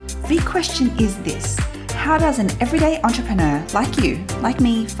big question is this: how does an everyday entrepreneur like you, like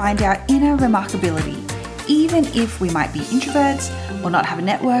me, find our inner remarkability, even if we might be introverts or not have a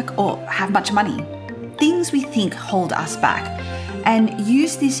network or have much money? Things we think hold us back, and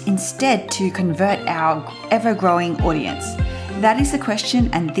use this instead to convert our ever-growing audience. That is the question,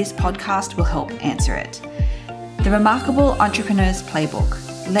 and this podcast will help answer it. The Remarkable Entrepreneur's Playbook.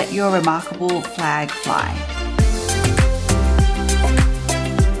 Let your remarkable flag fly.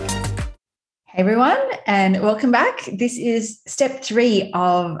 Hey everyone, and welcome back. This is step 3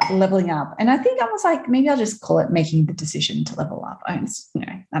 of leveling up. And I think I was like, maybe I'll just call it making the decision to level up. I don't know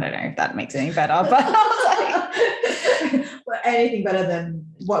if that makes it any better, but I was like, well, anything better than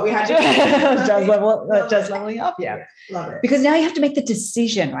what we had to do. just leveling up. Yeah. Love it. Because now you have to make the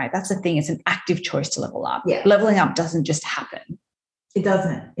decision, right? That's the thing. It's an active choice to level up. Yeah. Leveling up doesn't just happen. It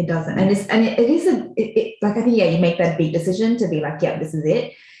doesn't. And like, I think, you make that big decision to be like, yeah, this is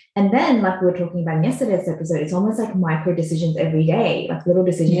it. And then, like we were talking about in yesterday's episode, it's almost like micro decisions every day, like little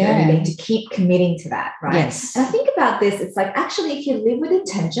decisions every day to keep committing to that, right? Yes. And I think about this, it's like, actually, if you live with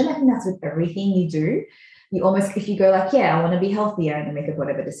intention, I think that's with everything you do. You almost, if you go like, yeah, I want to be healthier and make a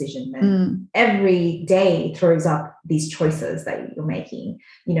whatever decision, then every day throws up these choices that you're making,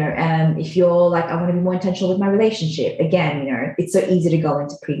 if you're like, I want to be more intentional with my relationship, again, it's so easy to go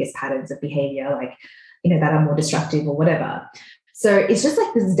into previous patterns of behavior, like, that are more destructive or whatever. So it's just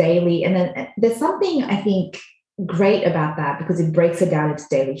like this daily, and then there's something I think great about that because it breaks it down into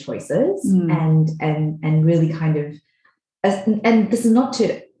daily choices and really kind of, and this is not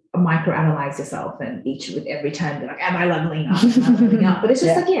to microanalyze yourself and with every turn be like, am I leveling up? Am I leveling up? But it's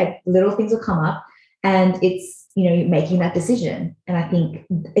just little things will come up, and it's, making that decision. And I think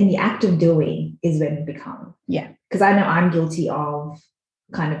in the act of doing is when you become. Yeah. Because I know I'm guilty of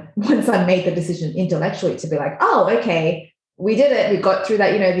kind of, once I made the decision intellectually to be like, oh, okay, we did it. We got through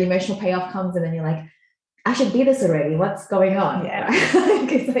that, the emotional payoff comes, and then you're like, I should be this already. What's going on? Yeah.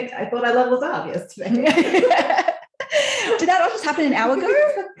 It's like, I thought I leveled up yesterday. Did that all just happen an hour ago?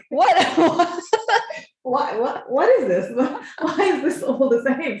 What is this? Why is this all the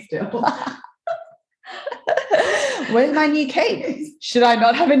same still? Where's my new cape? Should I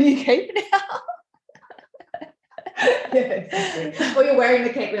not have a new cape now? Yeah, exactly. Or you're wearing the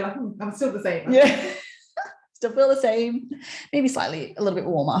cape, you're like, I'm still the same. Yeah. Still feel the same, maybe slightly a little bit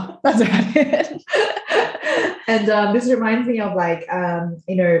warmer. That's about it. And this reminds me of like,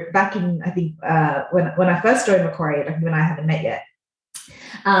 back in, I think, when I first joined Macquarie, like when I haven't met yet.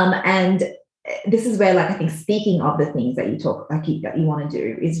 And this is where, like, I think speaking of the things that you talk, like that you want to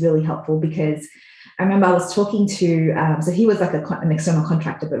do is really helpful, because I remember I was talking to, so he was like an external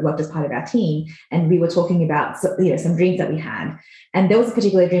contractor, but worked as part of our team. And we were talking about, some dreams that we had. And there was a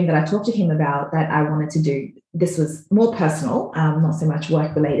particular dream that I talked to him about that I wanted to do. This was more personal, not so much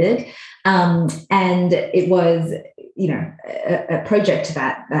work related. And it was, a project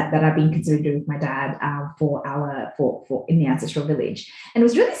that I've been considering doing with my dad for in the ancestral village. And it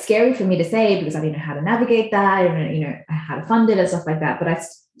was really scary for me to say, because I didn't know how to navigate that, I didn't know how to fund it and stuff like that. But I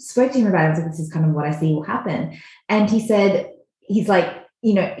spoke to him about it. I was like, this is kind of what I see will happen. And he said, he's like,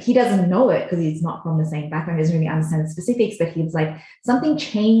 he doesn't know it because he's not from the same background, he doesn't really understand the specifics, but he was like, something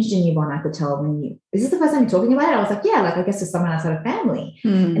changed in you, Bon, I could tell is this the first time you're talking about it? I was like, yeah, like I guess to someone outside of family.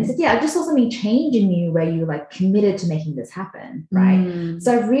 And he said, yeah, I just saw something change in you where you like committed to making this happen, right?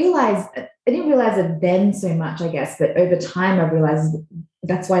 So I didn't realize it then so much, I guess, but over time I realized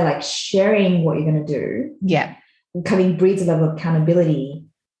that's why, like, sharing what you're going to do, coming breeds a level of accountability,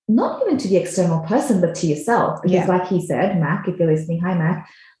 not even to the external person, but to yourself. Because like he said, Mac, if you're listening, hi, Mac,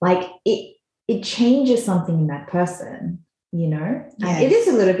 like it changes something in that person, Yes. And it is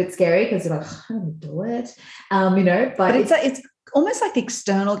a little bit scary because you're like, I don't do it, but it's almost like the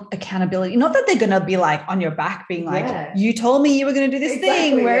external accountability. Not that they're going to be like on your back being like, you told me you were going to do this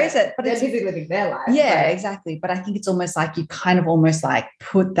thing. Where is it? But they're busy living their life. Yeah, exactly. But I think it's almost like you kind of almost like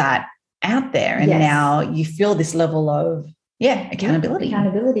put that out there, and now you feel this level of accountability.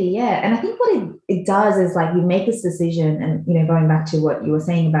 And I think what it does is, like, you make this decision, and going back to what you were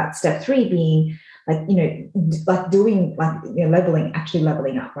saying about step 3 being like, like doing, like, leveling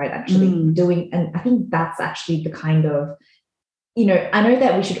up, right? Actually doing, and I think that's actually the kind of, I know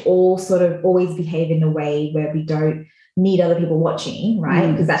that we should all sort of always behave in a way where we don't need other people watching,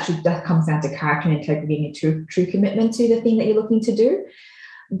 right? Because that comes down to character and integrity and a true commitment to the thing that you're looking to do.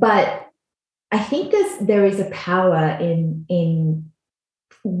 But I think there is a power in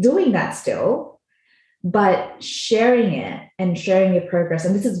doing that still, but sharing it and sharing your progress.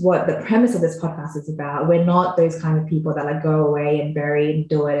 And this is what the premise of this podcast is about. We're not those kind of people that like go away and bury and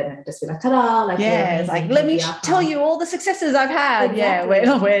do it and then just be like, ta-da. Like, it's like, let me tell you all the successes I've had. Exactly.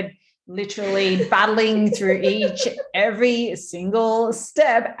 Yeah, we're literally battling through every single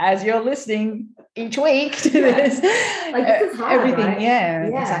step as you're listening each week to this. Like, this is hard, everything. right? Yeah,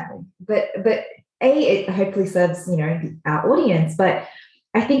 exactly. But it hopefully serves, our audience, but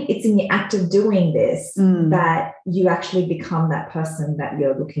I think it's in the act of doing this that you actually become that person that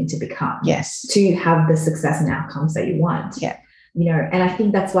you're looking to become. Yes. To have the success and outcomes that you want. Yeah. And I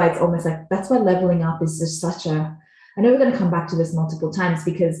think that's why it's almost like, that's why leveling up is just such a, I know we're going to come back to this multiple times,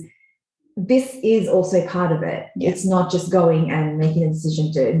 because this is also part of it. Yeah. It's not just going and making a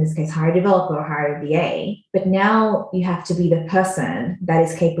decision to, in this case, hire a developer or hire a VA, but now you have to be the person that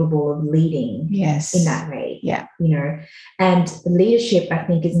is capable of leading in that way. Yeah. And leadership, I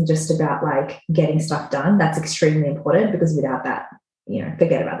think, isn't just about like getting stuff done. That's extremely important, because without that,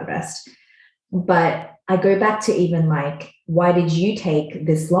 forget about the rest. But I go back to even like, why did you take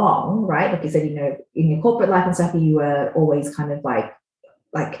this long, right? Like you said, in your corporate life and stuff, you were always kind of like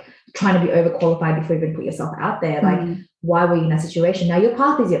trying to be overqualified before you even put yourself out there. Like, why were you in that situation? Now, your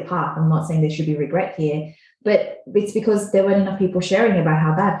path is your path. I'm not saying there should be regret here, but it's because there weren't enough people sharing about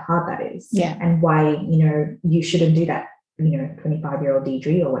how hard that is. Yeah. And why, you shouldn't do that, 25-year-old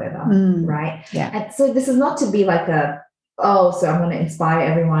Deidre or whatever, right? Yeah. And so this is not to be like so I'm going to inspire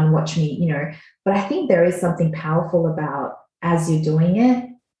everyone, watch me, but I think there is something powerful about, as you're doing it,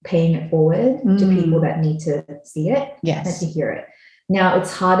 paying it forward to people that need to see it and to hear it. Now,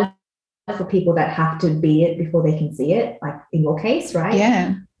 it's harder for people that have to be it before they can see it, like in your case, right?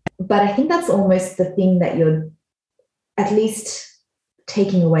 Yeah. But I think that's almost the thing that you're at least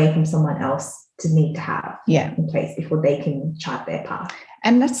taking away from someone else to need to have in place before they can chart their path.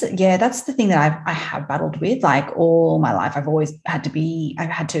 And that's the thing that I have battled with, like all my life. I've always had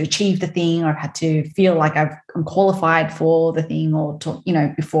to achieve the thing, or I've had to feel like I'm qualified for the thing, or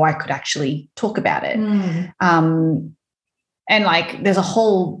before I could actually talk about it. And like, there's a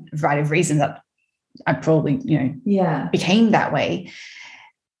whole variety of reasons that I probably, became that way.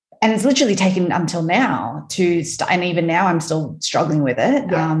 And it's literally taken until now and even now I'm still struggling with it.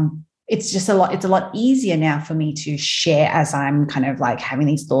 Yeah. It's just it's a lot easier now for me to share as I'm kind of like having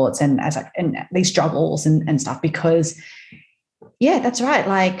these thoughts and and these struggles and stuff, because that's right.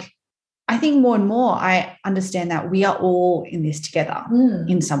 Like, I think more and more I understand that we are all in this together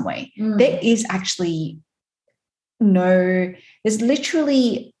in some way. There is actually there's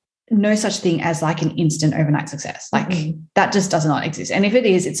literally no such thing as like an instant overnight success. Like that just does not exist. And if it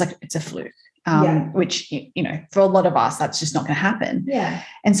is, it's a fluke. Which, for a lot of us, that's just not going to happen. Yeah.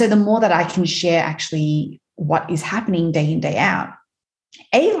 And so the more that I can share actually what is happening day in, day out,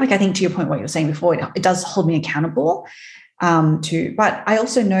 I think to your point, what you were saying before, it does hold me accountable but I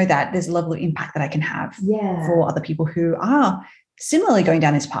also know that there's a level of impact that I can have for other people who are similarly going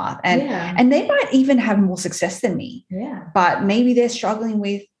down this path. And they might even have more success than me. Yeah. But maybe they're struggling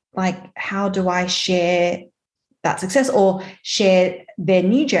with, like, how do I share that success or share their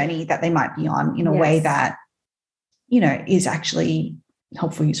new journey that they might be on in a way that, is actually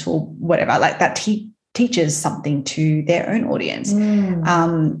helpful, useful, whatever, like that teaches something to their own audience,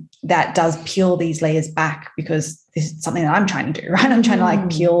 that does peel these layers back, because this is something that I'm trying to do, right? I'm trying to like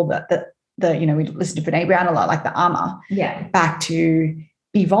peel the we listen to Brene Brown a lot, like the armor back to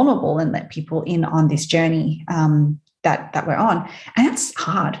be vulnerable and let people in on this journey that we're on. And that's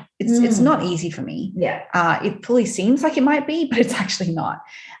hard. It's not easy for me. Yeah. It probably seems like it might be, but it's actually not.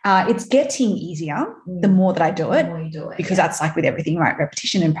 It's getting easier the more that I do it, because that's like with everything, right?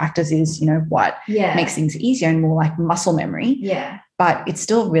 Repetition and practice is, what makes things easier and more like muscle memory. Yeah. But it's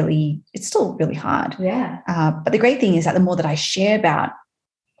still really hard. Yeah. But the great thing is that the more that I share about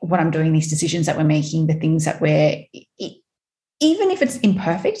what I'm doing, these decisions that we're making, the things that we're, even if it's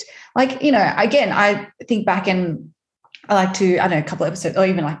imperfect, like, again, I think back and I like to, I don't know, a couple of episodes, or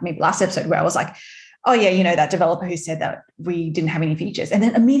even like maybe last episode, where I was like, oh yeah, that developer who said that we didn't have any features. And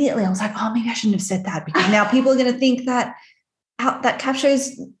then immediately I was like, oh, maybe I shouldn't have said that, because now people are going to think that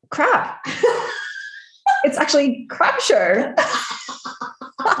Capsho's crap. It's actually Crapshow.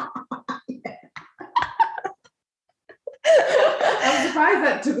 I'm surprised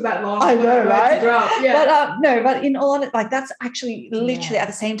that took that long. I know, right? Yeah. But in all of it, like, that's actually literally at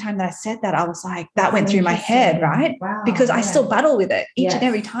the same time that I said that, I was like, that went through my head, right? Wow. Because I still battle with it each and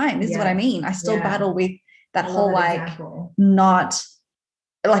every time. This is what I mean. I still battle with that whole not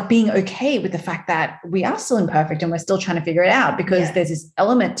like being okay with the fact that we are still imperfect and we're still trying to figure it out, because there's this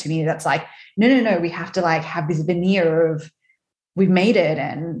element to me that's like, no, we have to like have this veneer of we've made it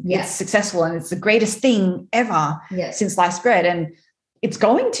and it's successful and it's the greatest thing ever since sliced bread. And it's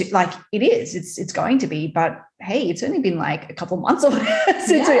going to, like, it's going to be, but hey, it's only been like a couple of months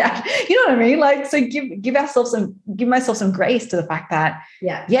since we actually, you know what I mean? Like, so give myself some grace to the fact that,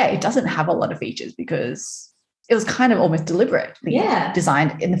 it doesn't have a lot of features because it was kind of almost deliberately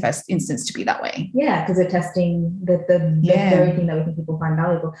designed in the first instance to be that way. Yeah, because we're testing the very thing that we think people find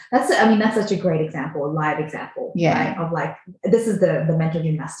valuable. That's such a great example, a live example, right? Of like, this is the mental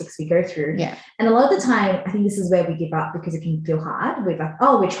gymnastics we go through. Yeah. And a lot of the time, I think this is where we give up because it can feel hard. We're like,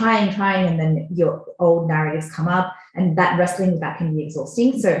 oh, we're trying, and then your old narratives come up, and that wrestling with that can be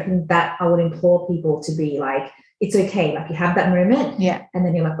exhausting. So I think that I would implore people to be like, it's okay. Like, you have that moment, and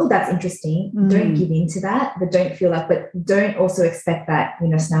then you're like, oh, that's interesting. Don't give into that, but don't also expect that,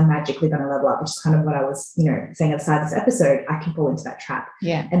 it's now magically going to level up, which is kind of what I was, saying at the start of this episode. I can fall into that trap.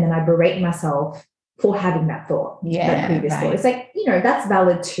 Yeah. And then I berate myself for having that thought, that previous thought. It's like, that's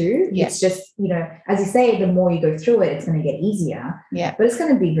valid too. Yeah. It's just, as you say, the more you go through it, it's going to get easier. Yeah. But it's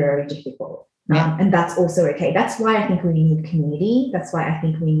going to be very difficult. And that's also okay. That's why I think we need community. That's why I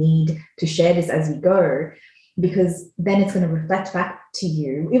think we need to share this as we go, because then it's going to reflect back to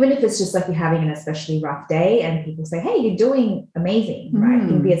you, even if it's just like you're having an especially rough day and people say, hey, you're doing amazing, right? It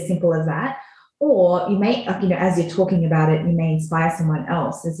can be as simple as that. Or you may, as you're talking about it, you may inspire someone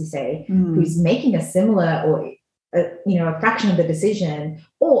else, as you say, who's making a similar or, a fraction of the decision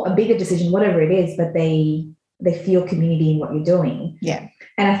or a bigger decision, whatever it is, but they feel community in what you're doing. Yeah.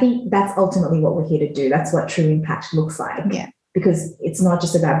 And I think that's ultimately what we're here to do. That's what true impact looks like. Yeah. Because it's not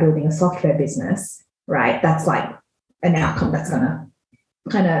just about building a software business, right? That's like an outcome that's going to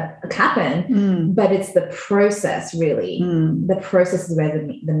kind of happen, but it's the process, really. The process is where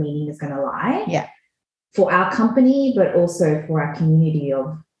the meaning is going to lie for our company, but also for our community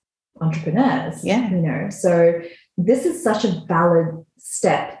of entrepreneurs. So this is such a valid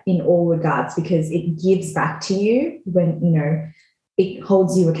step in all regards, because it gives back to you when, it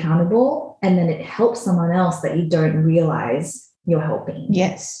holds you accountable, and then it helps someone else that you don't realize you're helping.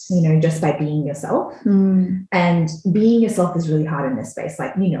 Yes. Just by being yourself. And being yourself is really hard in this space.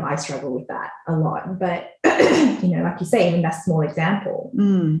 Like, I struggle with that a lot. But, like you say, even that small example,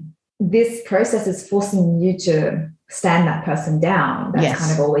 this process is forcing you to stand that person down. That's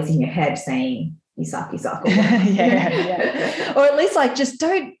kind of always in your head saying, you suck. Or or at least like, just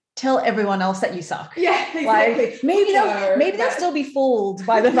don't tell everyone else that you suck. Yeah, exactly. Like, maybe they'll still be fooled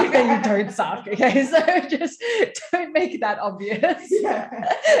by the fact that you don't suck. Okay, so just don't make that obvious. Yeah,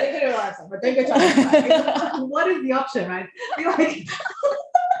 they could realize that, but don't go try to what is the option, right? Be like, and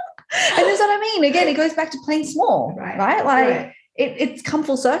that's what I mean. Again, it goes back to playing small, right? Like it's come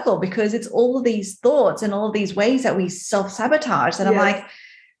full circle, because it's all of these thoughts and all of these ways that we self-sabotage. And I'm like,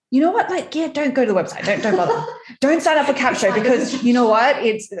 you know what? Like, don't go to the website. Don't bother. Don't sign up for Capsho, because you know what?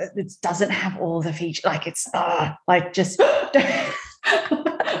 It doesn't have all the features. Like, it's like, just like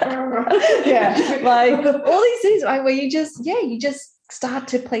all these things, right? Where you just start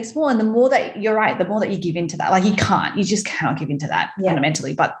to play small, and the more that you give into that, like, you just cannot give into that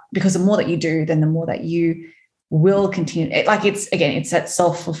fundamentally. But because the more that you do, then the more that you will continue. It's that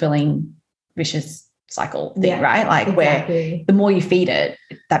self-fulfilling vicious cycle thing, right? Like, where the more you feed it,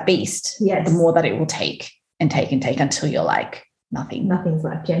 that beast, the more that it will take and take and take until you're like, nothing's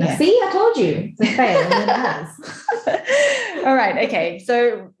left. See, I told you, it's a fail, and it has. All right, okay,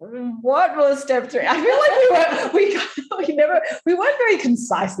 so what was step 3? I feel like we weren't very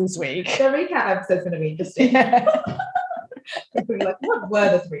concise this week. The recap episode's going to be interesting. We're like, what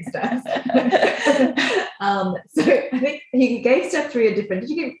were the 3 steps? So I think you gave step 3 a different.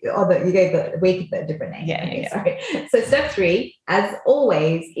 You gave the week a different name. Sorry. So step 3, as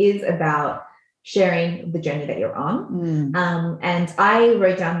always, is about sharing the journey that you're on. And I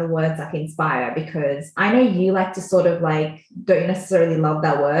wrote down the words like inspire, because I know you like to sort of like, don't necessarily love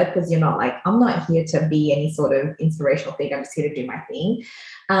that word, because you're not like, I'm not here to be any sort of inspirational thing. I'm just here to do my thing.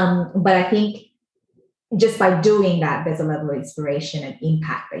 But I think just by doing that, there's a level of inspiration and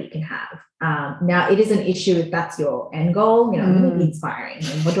impact that you can have. Now, it is an issue if that's your end goal. I'm going to be inspiring,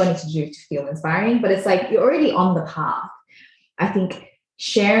 and what do I need to do to feel inspiring? But it's like, you're already on the path. I think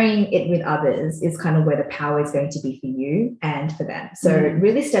sharing it with others is kind of where the power is going to be for you and for them. So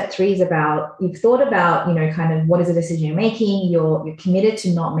really, step 3 is about, you've thought about, kind of what is the decision you're making. You're committed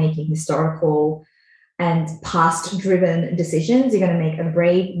to not making historical and past-driven decisions. You're going to make a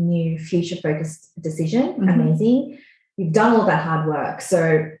brave, new, future-focused decision. Amazing. You've done all that hard work.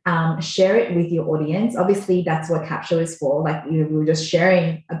 So share it with your audience. Obviously, that's what Capsho is for. Like, we were just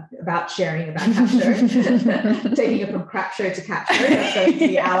sharing about Capsho, taking it from Crapshow to Capsho. That's going to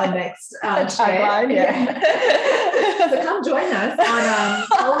be our next tagline. So come join us on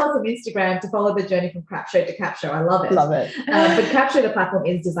follow us on Instagram to follow the journey from Crapshow to Capsho. I love it. Love it. But Capsho, the platform,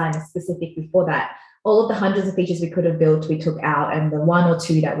 is designed specifically for that. all of the hundreds of features we could have built, we took out, and the one or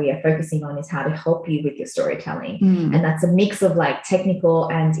two that we are focusing on is how to help you with your storytelling. And that's a mix of like technical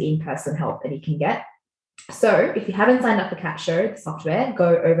and in-person help that you can get. So if you haven't signed up for Capsho, the software,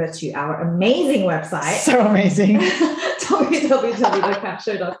 go over to our amazing website. So amazing.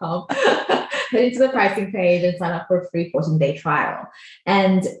 www.capsho.com. Head into the pricing page and sign up for a free 14-day trial.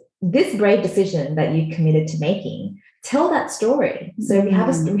 And this brave decision that you committed to making, tell that story. So we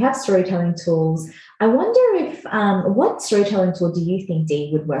have storytelling tools. I wonder if what storytelling tool do you think,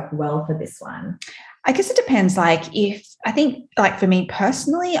 Dee, would work well for this one? I guess it depends. Like I think for me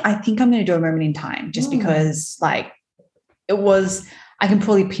personally, I think I'm going to do a moment in time just because like I can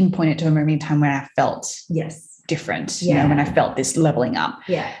probably pinpoint it to a moment in time when I felt different, you know, when I felt this leveling up.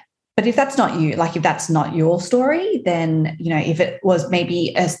 Yeah. But if that's not you, like if that's not your story, then, you know, if it was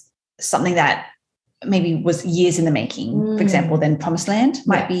maybe something that maybe was years in the making, for example, then Promised Land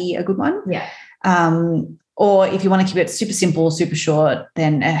might be a good one. Yeah. Or if you want to keep it super simple, super short,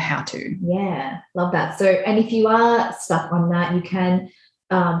 then a how-to. Yeah, love that. So, and if you are stuck on that, you can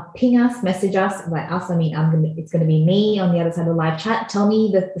ping us, message us. Like us, I mean, it's going to be me on the other side of the live chat. Tell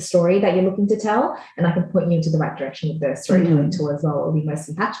me the story that you're looking to tell, and I can point you into the right direction with the storytelling tool as well. It will be most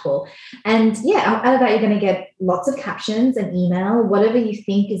impactful. And yeah, out of that, you're going to get lots of captions and email, whatever you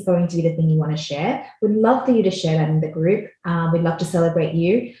think is going to be the thing you want to share. We'd love for you to share that in the group. We'd love to celebrate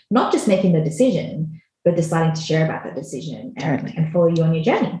you, not just making the decision, but deciding to share about that decision and follow you on your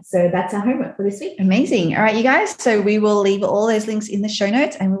journey. So that's our homework for this week. Amazing. All right, you guys. So we will leave all those links in the show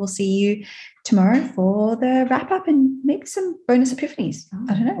notes, and we will see you tomorrow for the wrap up and maybe some bonus epiphanies.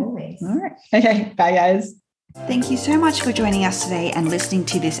 I don't know. Always. All right. Okay. Bye, guys. Thank you so much for joining us today and listening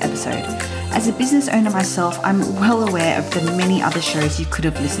to this episode. As a business owner myself, I'm well aware of the many other shows you could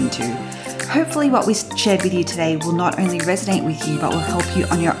have listened to. Hopefully what we shared with you today will not only resonate with you, but will help you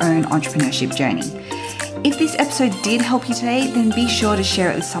on your own entrepreneurship journey. If this episode did help you today, then be sure to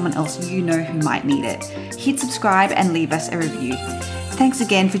share it with someone else you know who might need it. Hit subscribe and leave us a review. Thanks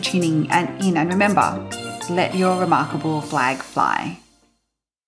again for tuning in, and remember, let your remarkable flag fly.